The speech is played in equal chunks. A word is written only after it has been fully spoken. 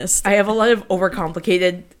I have a lot of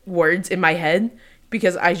overcomplicated words in my head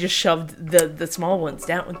because I just shoved the small ones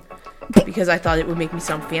down because I thought it would make me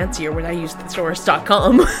sound fancier when I used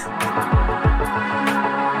thesaurus.com.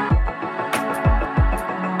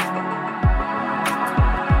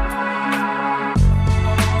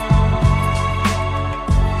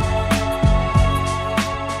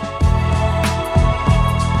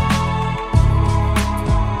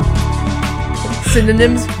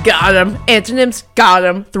 Synonyms, got 'em. Antonyms, got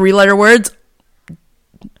 'em. 3-letter words,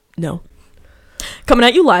 no. Coming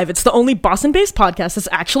at you live, it's the only Boston-based podcast that's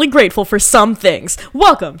actually grateful for some things.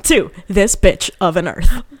 Welcome to This Bitch of an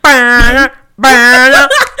Earth. Now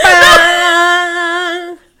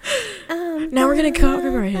we're gonna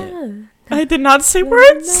copyright it. I did not say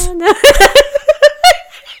words.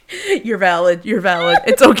 You're valid.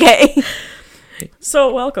 It's okay.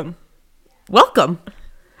 So, welcome. Welcome.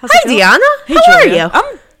 How's Hi, it going? Deanna. Hey, How are Julia.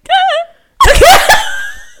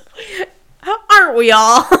 you? Aren't we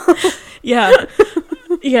all? Yeah.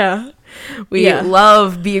 Yeah. We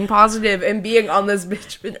love being positive and being on this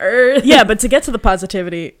bitch of earth. Yeah, but to get to the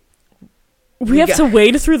positivity, we have to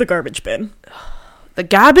wade through the garbage bin. The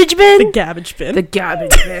garbage bin? The garbage bin. The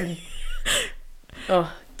garbage bin.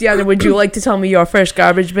 Oh, Deanna, would you like to tell me your first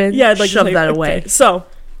garbage bin? Yeah, I'd like Shove to that away. Okay. So,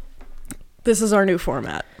 this is our new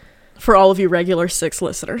format for all of you regular 6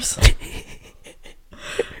 listeners.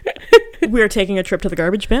 We're taking a trip to the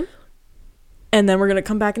garbage bin, and then we're going to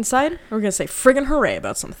come back inside, and we're going to say friggin' hooray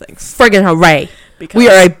about some things. Friggin' hooray. Because we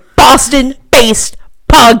are a Boston-based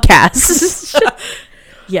podcast.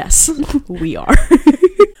 Yes, we are.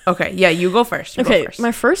 Okay, yeah, you go first. You Okay, go first.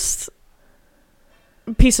 my first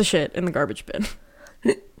piece of shit in the garbage bin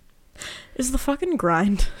is the fucking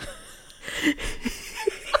grind.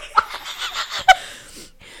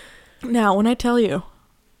 Now, when I tell you,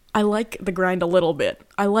 I like the grind a little bit.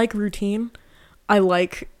 I like routine. I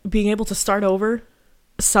like being able to start over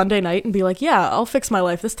Sunday night and be like, yeah, I'll fix my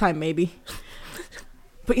life this time, maybe.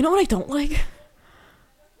 But you know what I don't like?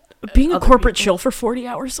 Being a corporate chill for 40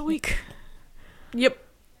 hours a week. Yep.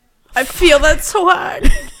 I feel that so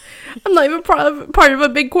hard. I'm not even part of a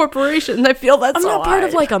big corporation. I feel that I'm so not part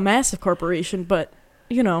of hard. like a massive corporation, but,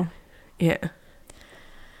 you know. Yeah.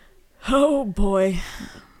 Oh, boy.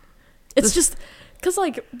 It's just, because,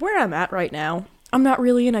 like, where I'm at right now, I'm not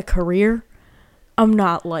really in a career. I'm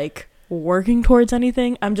not, like, working towards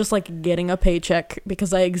anything. I'm just, like, getting a paycheck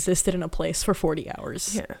because I existed in a place for 40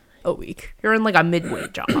 hours a week. You're in, like, a midway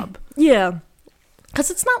job. Yeah.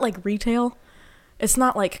 Because it's not, like, retail. It's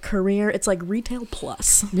not, like, career. It's, like, retail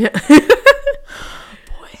plus. Yeah. Boy.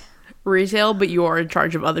 Retail, but you are in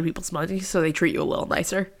charge of other people's money, so they treat you a little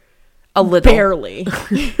nicer. A little. Barely.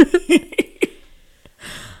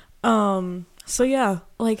 So yeah,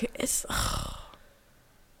 like, it's,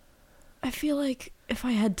 I feel like if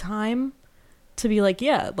I had time to be like,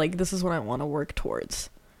 yeah, like, this is what I want to work towards,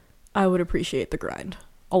 I would appreciate the grind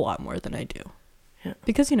a lot more than I do. Yeah.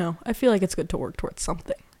 Because, you know, I feel like it's good to work towards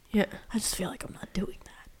something. Yeah. I just feel like I'm not doing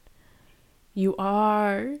that. You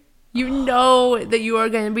are. You know that you are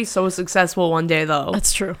going to be so successful one day, though.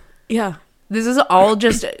 That's true. Yeah. This is all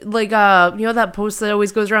just, like, you know that post that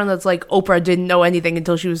always goes around that's like, Oprah didn't know anything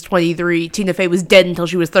until she was 23. Tina Fey was dead until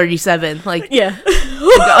she was 37. Like, Yeah.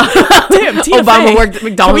 Damn, Tina Obama Fey. worked at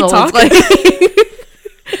McDonald's. Can we talk?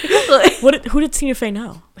 Like, Who did Tina Fey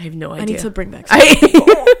know? I have no idea. I need to bring back I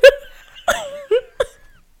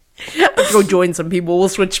have to go join some people. We'll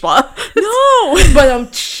switch spots. No!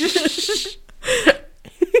 But,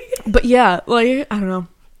 But yeah, like, I don't know.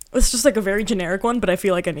 It's just like a very generic one, but I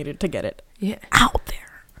feel like I needed to get it out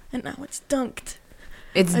there. And now it's dunked.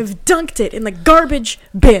 I've dunked it in the garbage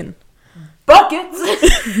bin. buckets.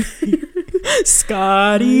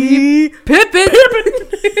 Scottie Pippen.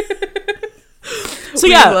 So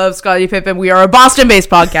We love Scottie Pippen. We are a Boston-based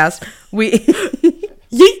podcast. We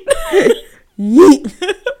yeet.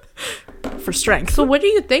 For strength. So what are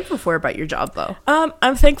you thankful for about your job, though?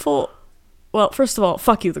 I'm thankful. Well, first of all,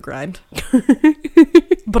 fuck you, the grind.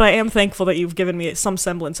 But I am thankful that you've given me some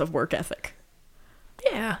semblance of work ethic.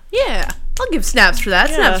 Yeah. I'll give snaps for that.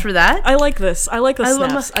 Yeah. Snaps for that. I like this. I like the I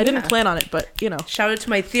love snaps. I didn't plan on it, but, you know. Shout out to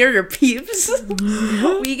my theater peeps.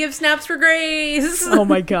 We give snaps for grace. Oh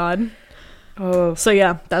my god. Oh. So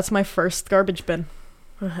yeah, that's my first garbage bin.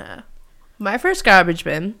 My first garbage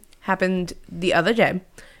bin happened the other day.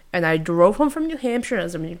 And I drove home from New Hampshire, and I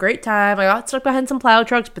was having a great time. I got stuck behind some plow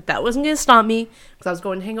trucks, but that wasn't going to stop me, because I was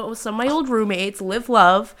going to hang out with some of my old roommates, live,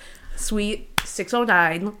 love, sweet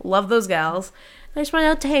 609, love those gals. And I just went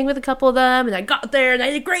out to hang with a couple of them, and I got there, and I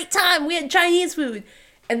had a great time. We had Chinese food.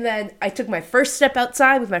 And then I took my first step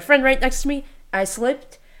outside with my friend right next to me. I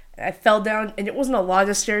slipped. And I fell down, and it wasn't a lot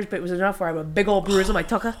of stairs, but it was enough where I have a big old bruise on my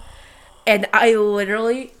tucka. And I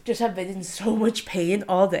literally just have been in so much pain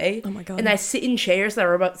all day. Oh my God. And I sit in chairs that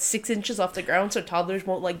are about 6 inches off the ground so toddlers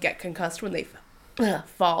won't like get concussed when they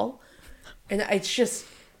fall. And it's just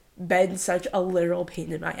been such a literal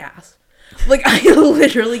pain in my ass. Like, I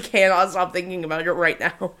literally cannot stop thinking about it right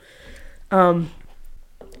now.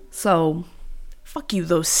 So, fuck you,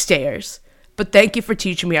 those stairs. But thank you for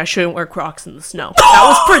teaching me I shouldn't wear Crocs in the snow. That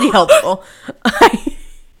was pretty helpful.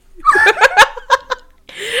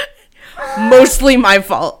 Mostly my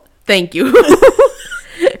fault. Thank you.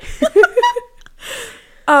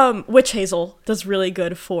 Witch hazel does really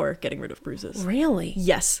good for getting rid of bruises. Really?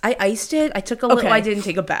 Yes. I iced it. I took a little. Okay. I didn't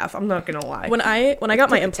take a bath. I'm not gonna lie. When I got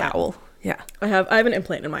my implant, towel. Yeah. I have an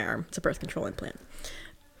implant in my arm. It's a birth control implant.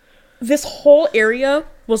 This whole area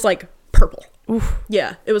was like purple. Oof.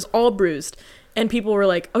 Yeah, it was all bruised. And people were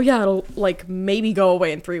like, "Oh yeah, it'll like maybe go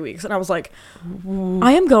away in 3 weeks." And I was like,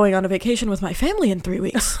 "I am going on a vacation with my family in 3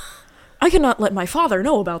 weeks. I cannot let my father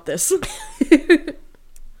know about this."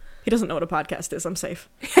 He doesn't know what a podcast is. I'm safe.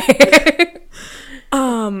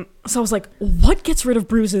 So I was like, "What gets rid of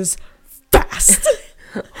bruises fast?"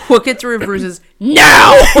 What gets rid of bruises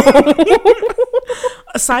now?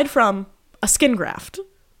 Aside from a skin graft,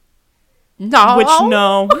 No. which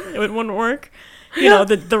no, it wouldn't work. You know,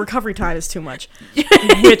 the recovery time is too much.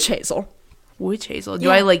 Witch hazel. Witch hazel. Do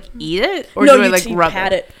Yeah. I like eat it or No, do I you like you rub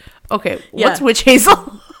pat it? it. Okay. Yeah. What's witch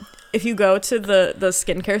hazel? If you go to the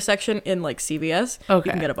skincare section in like CVS, you Okay.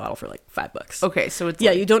 can get a bottle for like $5. Okay, so it's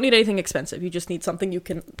Yeah, like, you don't need anything expensive. You just need something you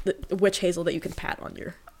can witch hazel that you can pat on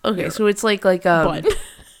your okay, so it's like butt.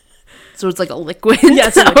 so it's like a liquid. Yeah,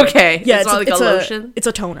 it's a liquid. Okay. Yeah, it's not like a lotion. It's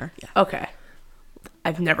a toner. Yeah, Okay.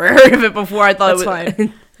 I've never heard of it before. I thought that's it was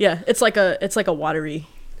fine. Yeah, it's like a watery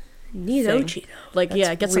Neato thing. Cheeto. Like That's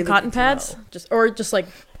yeah, get some really cotton good to pads, know. just like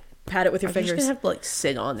pat it with your I'm just fingers. gonna have to like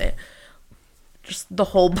sit on it. Just the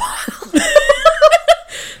whole bottle.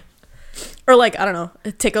 Or like I don't know,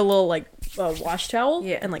 take a little like wash towel,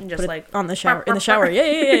 Yeah, and like just put like it on the shower in the shower.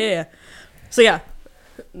 Yeah. So yeah,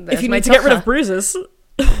 There's if you my need to get rid of tucka. bruises,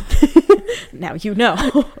 now you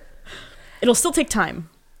know. It'll still take time,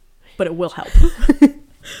 but it will help.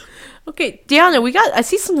 Okay, Deanna, I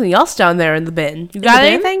see something else down there in the bin. You got the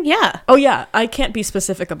bin? anything? Yeah. Oh yeah, I can't be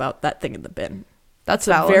specific about that thing in the bin. That's It's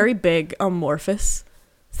a valid. very big amorphous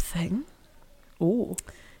thing. Ooh.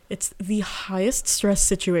 It's the highest stress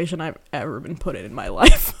situation I've ever been put in my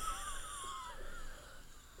life.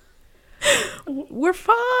 We're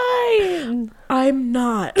fine. I'm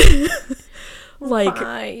not. Like,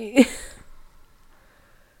 Fine.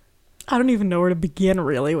 I don't even know where to begin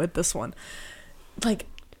really with this one. Like,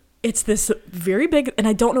 it's this very big, and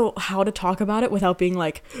I don't know how to talk about it without being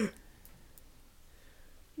like,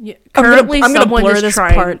 Yeah. I'm Currently, gonna someone blur is this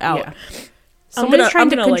trying, part out. Yeah. Someone's trying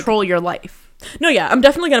to control your life. no, yeah, I'm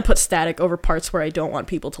definitely going to put static over parts where I don't want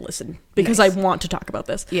people to listen because Nice. I want to talk about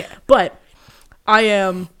this. Yeah. But I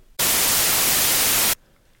am.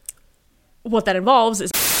 What that involves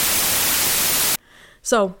is.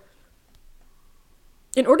 So,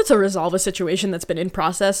 in order to resolve a situation that's been in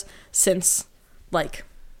process since, like,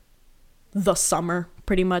 the summer,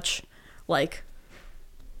 pretty much,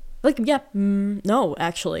 no,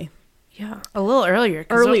 actually. Yeah. A little earlier.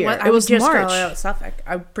 Earlier. I It was just March. got out of Suffolk.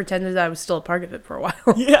 I pretended that I was still a part of it for a while.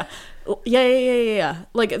 Yeah.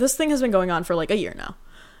 Like, this thing has been going on for, like, a year now.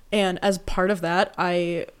 And as part of that,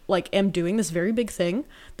 I, like, am doing this very big thing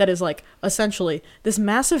that is, like, essentially this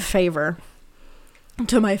massive favor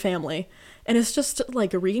to my family. And it's just,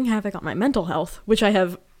 like, wreaking havoc on my mental health, which I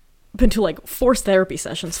have been to, like, forced therapy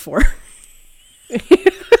sessions for.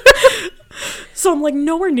 So I'm, like,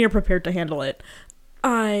 nowhere near prepared to handle it.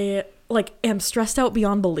 I, like, am stressed out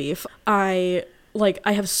beyond belief. I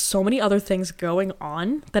have so many other things going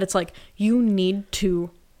on that it's like, you need to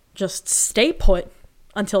just stay put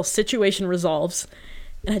until situation resolves.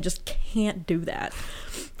 And I just can't do that.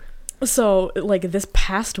 So, like, this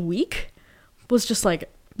past week was just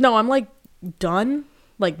like, no, I'm, like, done.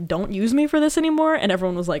 Like, don't use me for this anymore. And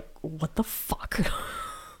everyone was like, what the fuck?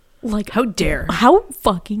 Like, How dare. how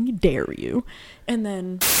fucking dare you? And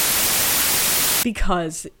then,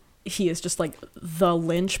 because he is just like the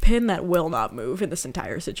linchpin that will not move in this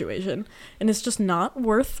entire situation, and it's just not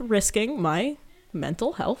worth risking my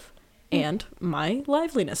mental health and my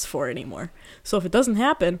liveliness for anymore. So if it doesn't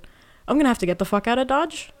happen, I'm gonna have to get the fuck out of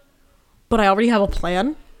Dodge. But I already have a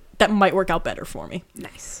plan that might work out better for me.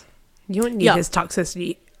 Nice. You don't need Yeah. his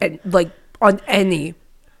toxicity, and like, on any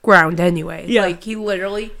ground anyway. Yeah. Like, he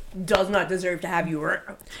literally does not deserve to have you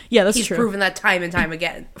around. Yeah, that's He's true. proven that time and time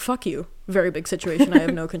again. Fuck you. Very big situation I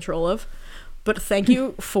have no control of. But thank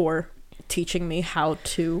you for teaching me how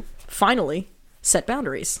to finally set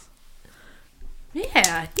boundaries.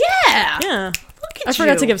 Yeah. Yeah. Look at I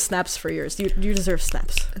forgot you. to give snaps for yours. You deserve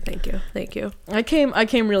snaps. Thank you. I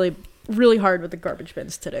came really hard with the garbage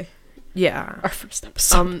bins today. Yeah. Our first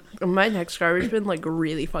episode. My next garbage bin like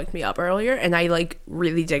really fucked me up earlier, and I like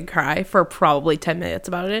really did cry for probably 10 minutes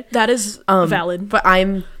about it. That is valid. But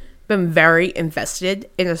I'm been very invested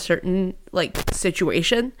in a certain like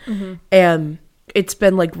situation, and it's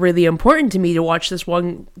been like really important to me to watch this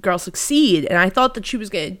one girl succeed, and I thought that she was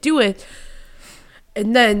gonna do it,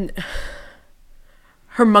 and then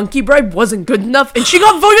her monkey bribe wasn't good enough, and she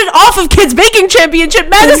got voted off of Kids Baking Championship.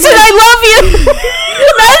 Madison, I love you.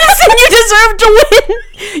 Madison, you deserve to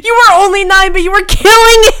win. You were only 9, but you were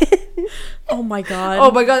killing it. Oh my god.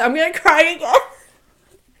 Oh my god, I'm gonna cry again.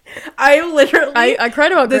 I literally... I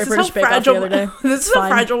cried about this Great is how British Bake Off fragile the other day. This is It's how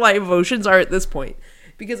fine. fragile my emotions are at this point.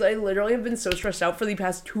 Because I literally have been so stressed out for the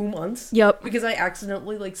past 2 months. Yep. Because I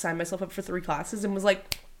accidentally like signed myself up for 3 classes and was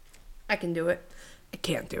like, I can do it. I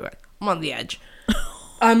can't do it. I'm on the edge.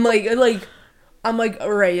 I'm ready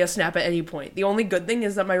to snap at any point. The only good thing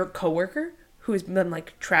is that my coworker, who has been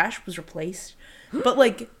like trash, was replaced. But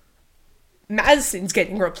like, Madison's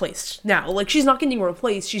getting replaced now. Like, she's not getting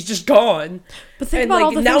replaced. She's just gone. But think And, about like,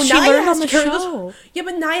 all the now things she Naya learned has on the to carry this- show. Yeah,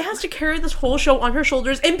 but Naya has to carry this whole show on her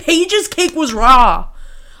shoulders, and Paige's cake was raw.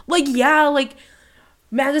 Like, yeah, like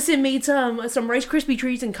Madison made some Rice Krispie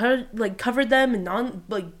treats and covered them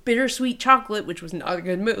in bittersweet chocolate, which was not a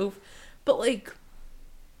good move. But like,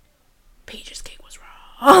 Paige's cake was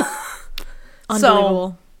raw.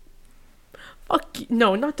 Unbelievable. Fuck you.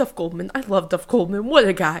 No, not Duff Goldman. I love Duff Goldman. What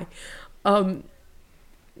a guy.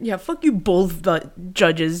 Yeah, fuck you both,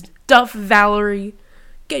 judges. Duff, Valerie,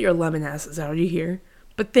 get your lemon asses out of here.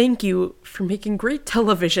 But thank you for making great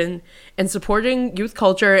television and supporting youth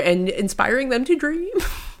culture and inspiring them to dream.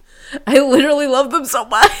 I literally love them so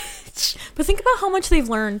much. But think about how much they've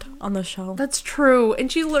learned on the show. That's true.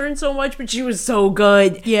 And she learned so much, but she was so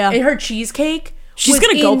good. Yeah. And her cheesecake She's was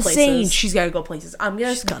gonna go insane. places. She's gonna go places. I'm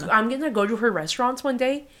gonna go to her restaurants one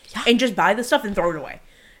day and just buy the stuff and throw it away.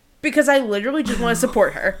 Because I literally just want to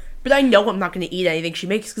support her. But I know I'm not gonna eat anything she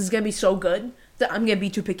makes because it's gonna be so good that I'm gonna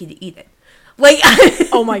be too picky to eat it. Like,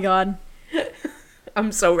 Oh my god.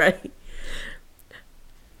 I'm so ready.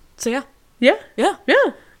 So yeah. Yeah. Yeah.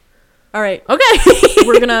 Yeah. All right. Okay.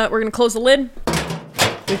 we're gonna close the lid.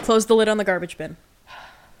 We've closed the lid on the garbage bin.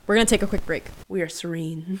 We're gonna take a quick break. We are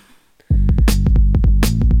serene.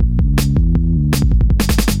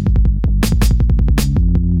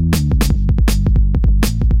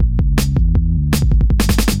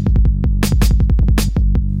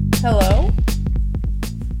 Hello?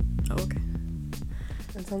 Oh, okay.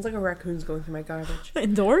 It sounds like a raccoon's going through my garbage.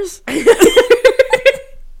 Indoors?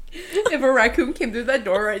 If a raccoon came through that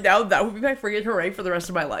door right now, that would be my friggin' hooray for the rest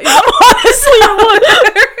of my life. Honestly,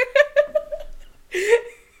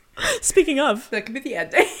 Speaking of, That could be the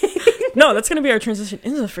ending. no, that's gonna be our transition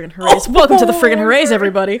into the friggin' hoorays. Welcome to the friggin' hoorays,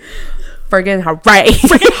 everybody. Friggin' hooray.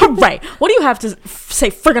 Friggin' hooray! What do you have to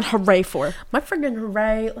say friggin' hooray for? My friggin'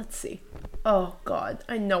 hooray. Let's see. Oh, God.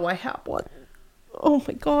 I know I have one. Oh,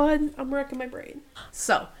 my God. I'm wrecking my brain.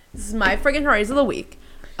 So, this is my friggin' hoorays of the week.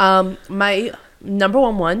 My number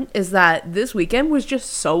one is that this weekend was just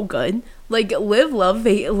so good. Like, live, love,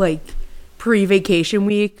 pre-vacation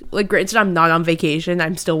week. Like, granted, I'm not on vacation.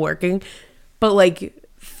 I'm still working. But, like,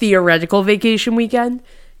 theoretical vacation weekend.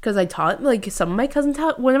 Because I taught, like,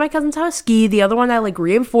 one of my cousins how to ski. The other one, I, like,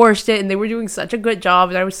 reinforced it. And they were doing such a good job.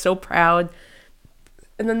 And I was so proud.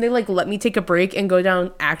 And then they, like, let me take a break and go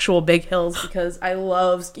down actual big hills because I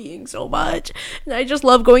love skiing so much. And I just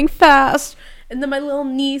love going fast. And then my little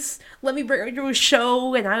niece let me bring her to a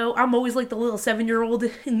show. And I'm always, like, the little 7-year-old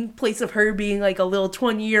in place of her being, like, a little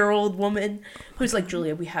 20-year-old woman who's like,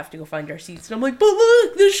 Julia, we have to go find our seats. And I'm like, but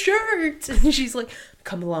look, the shirt. And she's like,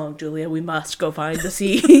 come along, Julia, we must go find the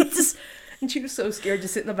seats. And she was so scared to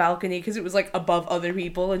sit in the balcony because it was, like, above other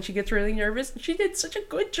people. And she gets really nervous. And she did such a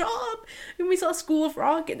good job. And we saw School of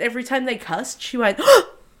Rock. And every time they cussed, she went,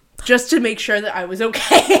 just to make sure that I was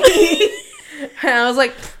okay. And I was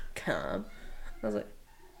like, calm. I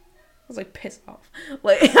was like, piss off.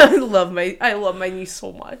 Like, I love my niece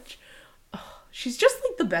so much. Oh, she's just,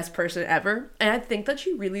 like, the best person ever. And I think that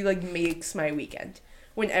she really, like, makes my weekend.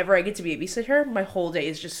 Whenever I get to babysit her, my whole day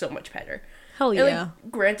is just so much better. Hell yeah. And,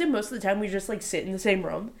 like, granted, most of the time we just, like, sit in the same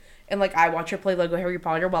room. And, like, I watch her play Lego Harry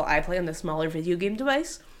Potter while I play on the smaller video game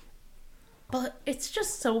device. But it's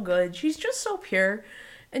just so good. She's just so pure.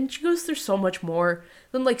 And she goes through so much more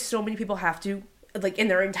than, like, so many people have to, like, in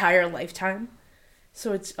their entire lifetime.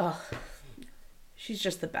 So it's, She's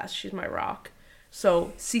just the best. She's my rock.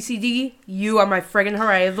 So, CCD, you are my friggin'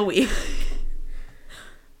 hooray of the week.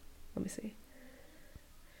 Let me see.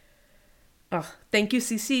 Thank you,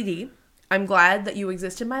 CCD. I'm glad that you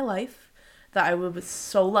exist in my life, that I was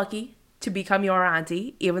so lucky to become your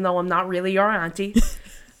auntie, even though I'm not really your auntie.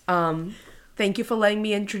 Thank you for letting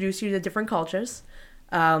me introduce you to different cultures.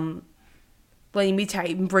 Letting me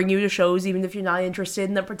bring you to shows, even if you're not interested,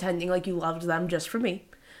 and then pretending like you loved them just for me.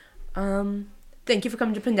 Thank you for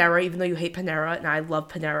coming to Panera, even though you hate Panera, and I love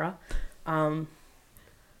Panera.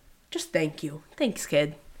 Just thank you. Thanks,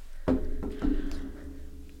 kid.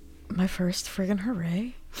 My first friggin'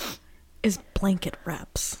 hooray is blanket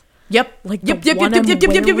wraps. Yep. Like the one I'm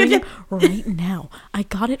wearing right now. I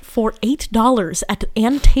got it for $8 at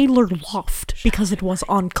Ann Taylor Loft because it was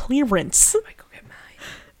on clearance. I might go get mine.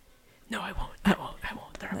 No, I won't.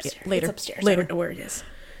 They're upstairs. Later. It's upstairs. Later. I don't know where it is.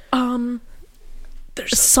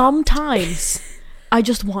 Sometimes I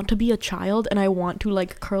just want to be a child and I want to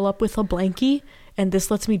like curl up with a blankie, and this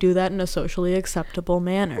lets me do that in a socially acceptable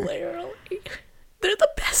manner. Literally. They're the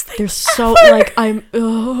best thing. They're so like I'm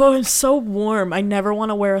so warm. I never want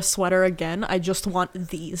to wear a sweater again. I just want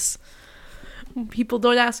these. People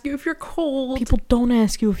don't ask you if you're cold. People don't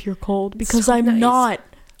ask you if you're cold because so I'm nice. not.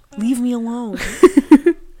 Leave me alone.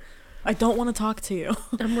 I don't want to talk to you.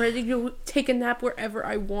 I'm ready to take a nap wherever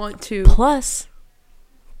I want to. Plus,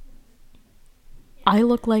 I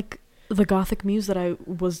look like the gothic muse that I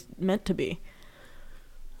was meant to be.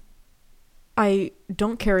 I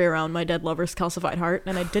don't carry around my dead lover's calcified heart,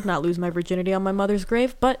 and I did not lose my virginity on my mother's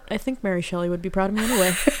grave, but I think Mary Shelley would be proud of me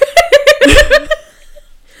anyway.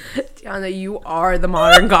 Diana, you are the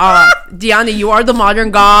modern goth. Diana, you are the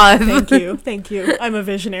modern goth. Thank you. I'm a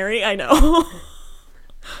visionary, I know.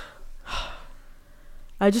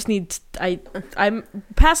 I just need I'm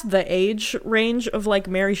past the age range of like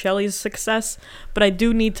Mary Shelley's success, but I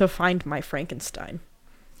do need to find my Frankenstein.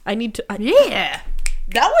 I need to Yeah.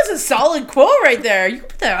 That was a solid quote right there. You can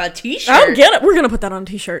put that on a t-shirt. I'll get it. We're gonna put that on a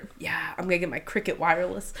t-shirt. Yeah, I'm gonna get my Cricket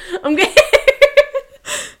wireless. I'm gonna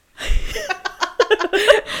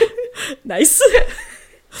Nice.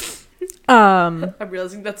 I'm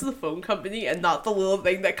realizing that's the phone company and not the little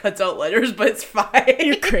thing that cuts out letters, but it's fine.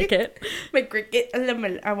 Your Cricket. My Cricket.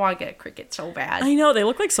 I want to get a Cricket so bad. I know, they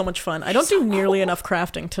look like so much fun. I don't So do nearly cool. enough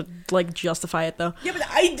crafting to like justify it though. Yeah, but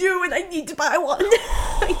I do, and I need to buy one.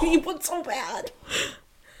 I need one so bad.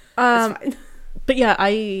 It's fine. But yeah,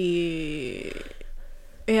 I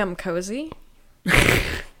am cozy.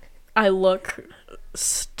 I look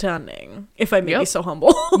stunning, if I may be so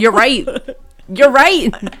humble. You're right. You're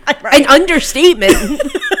right. An understatement.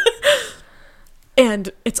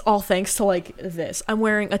 And it's all thanks to like this. I'm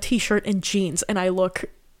wearing a t-shirt and jeans, and I look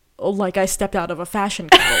like I stepped out of a fashion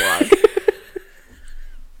catalog.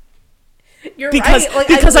 You're because right. Like,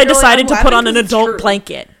 because I literally- decided I'm to put laughing on an 'cause it's adult true.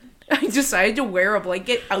 blanket. I decided to wear a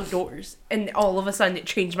blanket outdoors, and all of a sudden it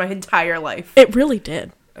changed my entire life. It really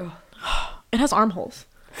did. Ugh. It has armholes.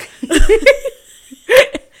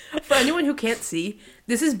 For anyone who can't see,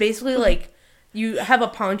 this is basically like you have a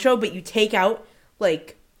poncho, but you take out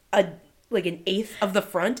like an eighth of the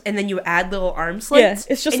front, and then you add little arm slits.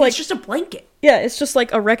 Yeah, it's just and like- it's just a blanket. Yeah, it's just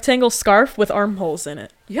like a rectangle scarf with armholes in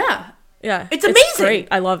it. Yeah, Yeah, It's amazing. Great.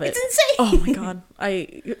 I love it. it's insane. Oh my god.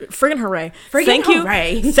 Friggin' hooray. Friggin' Thank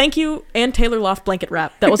hooray. you. Thank you, Ann Taylor Loft blanket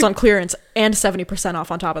wrap. That was on clearance and 70%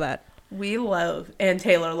 off on top of that. We love Ann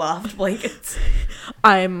Taylor Loft blankets,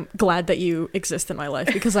 I'm glad that you exist in my life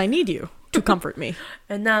because I need you to comfort me.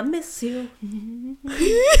 and I miss you.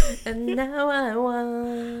 And now I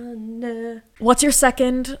wonder. What's your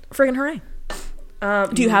second friggin' hooray?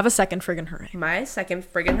 Do you have a second friggin' hooray? My second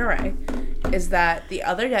friggin' hooray is that the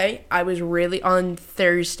other day I was really on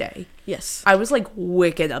Thursday. Yes. I was like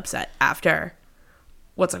wicked upset after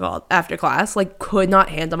after class. Like, could not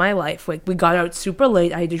handle my life. Like, we got out super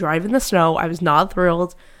late. I had to drive in the snow. I was not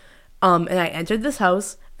thrilled. And I entered this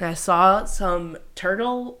house and I saw some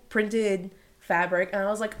turtle printed fabric, and I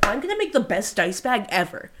was like, I'm gonna make the best dice bag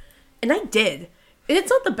ever. And I did. And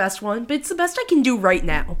it's not the best one, but it's the best I can do right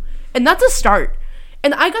now. And that's a start.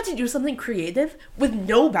 And I got to do something creative with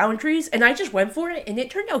no boundaries, and I just went for it, and it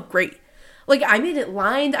turned out great. Like, I made it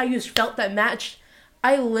lined. I used felt that matched.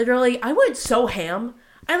 I went so ham.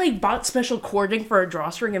 I, like, bought special cording for a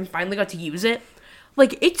drawstring and finally got to use it.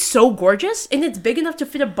 Like, it's so gorgeous, and it's big enough to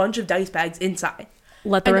fit a bunch of dice bags inside.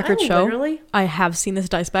 Let the And record I show. literally- I have seen this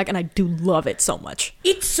dice bag and I do love it so much.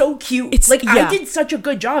 It's so cute. It's- like, yeah. I did such a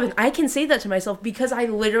good job, and I can say that to myself because I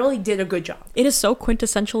literally did a good job. It is so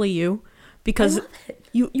quintessentially you because I love it.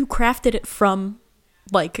 you crafted it from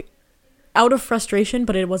like out of frustration,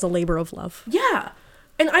 but it was a labor of love. Yeah.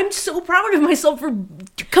 And I'm so proud of myself for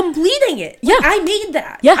completing it. Yeah. Like, I made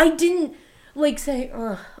that. Yeah. I didn't, like, say,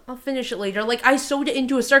 I'll finish it later. Like, I sewed it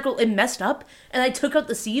into a circle, it messed up, and I took out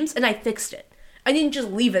the seams, and I fixed it. I didn't just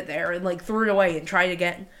leave it there and, like, threw it away and try it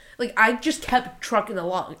again. Like, I just kept trucking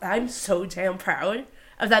along. I'm so damn proud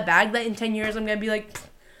of that bag that in 10 years I'm gonna be like,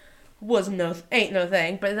 ain't no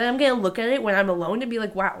thing. But then I'm gonna look at it when I'm alone and be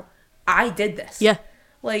like, wow, I did this. Yeah.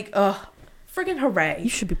 Like, friggin' hooray. You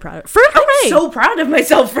should be proud of it. Hooray! I'm so proud of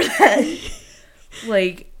myself for that.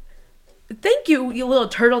 Like, thank you, you little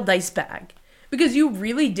turtle dice bag. Because you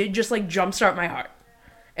really did just, like, jumpstart my heart.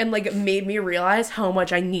 And, like, it made me realize how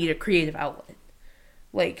much I need a creative outlet.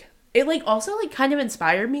 Like, it, like, also, like, kind of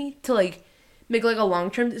inspired me to, like, make, like, a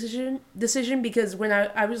long-term decision because when I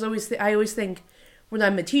always think when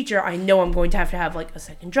I'm a teacher, I know I'm going to have, like, a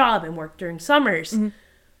second job and work during summers. Mm-hmm.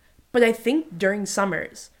 But I think during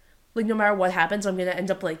summers, like, no matter what happens, I'm going to end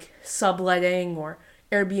up, like, subletting or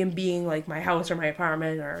Airbnb-ing, like, my house or my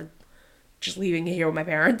apartment or just leaving it here with my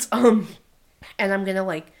parents. And I'm going to,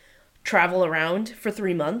 like, travel around for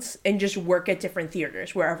 3 months and just work at different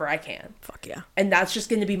theaters wherever I can. Fuck yeah. And that's just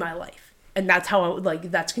going to be my life. And that's how I would, like,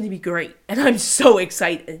 that's going to be great. And I'm so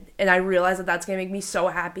excited. And I realize that that's going to make me so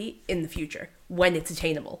happy in the future when it's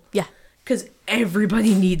attainable. Yeah. Because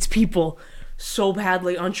everybody needs people so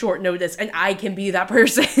badly on short notice, and I can be that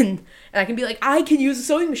person. And I can be like, I can use a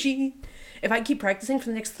sewing machine. If I keep practicing for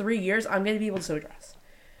the next 3 years, I'm going to be able to sew a dress.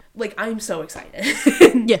 Like, I'm so excited.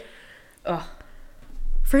 Yeah. Ugh.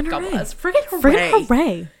 Friggin' God hooray. bless. Friggin' hooray. Friggin'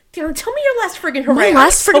 hooray. Damn, tell me your last friggin' hooray. My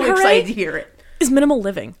last I'm friggin' so hooray excited to hear it. Is minimal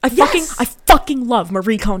living. I fucking love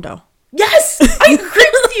Marie Kondo. Yes! I agree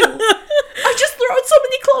with you! I just threw out so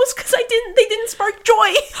many clothes because they didn't spark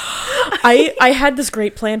joy. I had this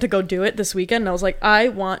great plan to go do it this weekend, and I was like, I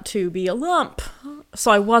want to be a lump.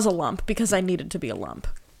 So I was a lump because I needed to be a lump.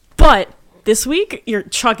 But this week, you're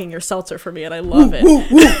chugging your seltzer for me, and I love it.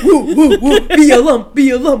 Woo. Be a lump, be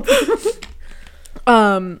a lump.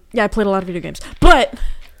 Yeah, I played a lot of video games. But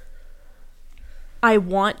I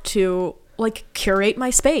want to, like, curate my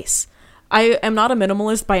space. I am not a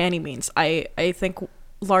minimalist by any means. I think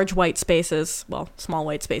large white spaces, well, small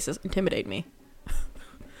white spaces, intimidate me.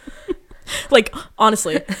 Like,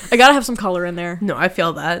 honestly, I gotta have some color in there. No, I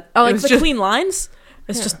feel that. I like the clean lines.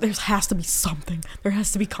 It's just, there has to be something. There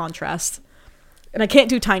has to be contrast. And I can't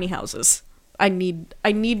do tiny houses. I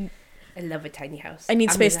love a tiny house. I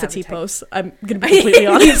need space to T-pose. I'm gonna be completely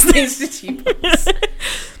honest. Space to T-pose.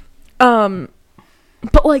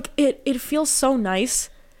 But, like, it feels so nice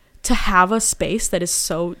to have a space that is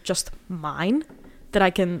so just mine that I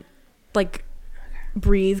can, like,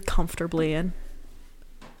 breathe comfortably in.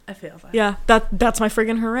 I feel that. Yeah, that's my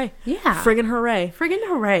friggin' hooray. Yeah. Friggin' hooray. Friggin'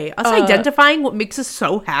 hooray. Us identifying what makes us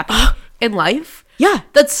so happy in life. Yeah.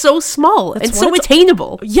 That's so small and so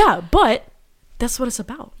attainable. Yeah, but that's what it's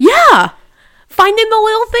about. Yeah. Finding the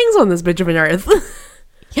little things on this bitch of an earth.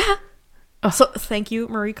 Yeah. So thank you,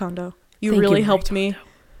 Marie Kondo. You really helped me,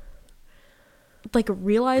 like,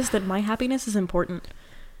 realize that my happiness is important.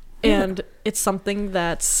 And it's something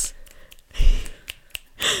that's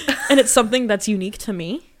unique to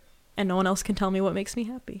me, and no one else can tell me what makes me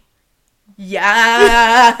happy.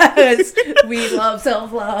 Yes. We love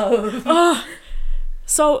self-love.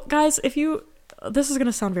 So, guys, this is going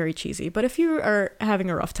to sound very cheesy, but if you are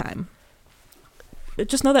having a rough time,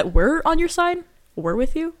 just know that we're on your side. We're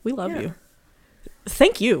with you. We love you.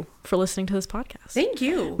 Thank you for listening to this podcast. Thank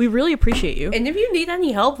you. We really appreciate you. And if you need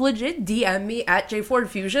any help, legit DM me at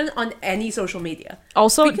JFordFusion on any social media.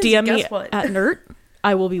 Also, DM me at Nert.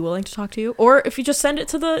 I will be willing to talk to you. Or if you just send it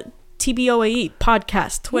to the TBOAE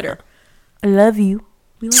podcast Twitter. I love you.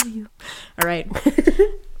 We love you. All right.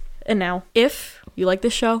 And now, if you like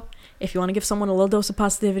this show, if you want to give someone a little dose of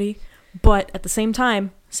positivity, but at the same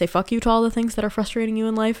time, say fuck you to all the things that are frustrating you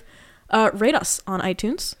in life, rate us on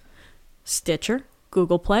iTunes, Stitcher,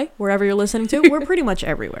 Google Play, wherever you're listening to. We're pretty much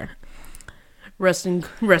everywhere. Rest in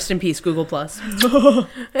peace, Google Plus.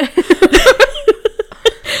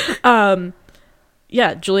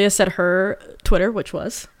 Yeah, Julia said her Twitter, which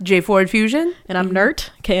was JFordFusion, and I'm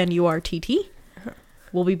Nert, KNURTT.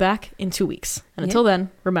 We'll be back in 2 weeks, and until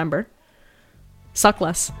then, remember, suck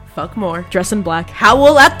less, fuck more, dress in black,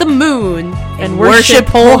 howl at the moon, and worship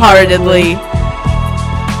wholeheartedly.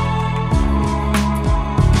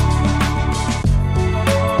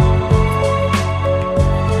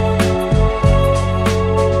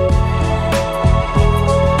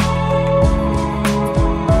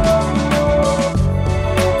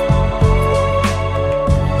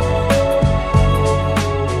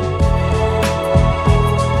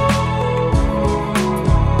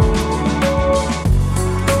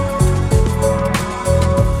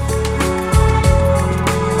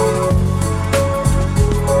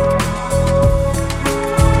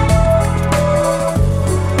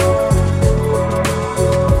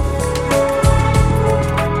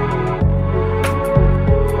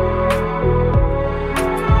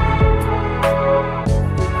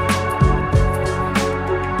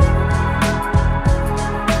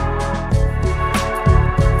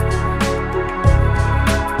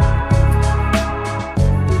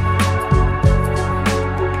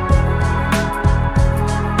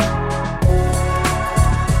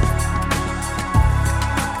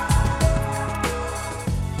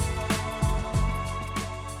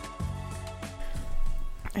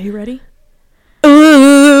 Are you ready?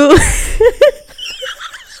 Ooh.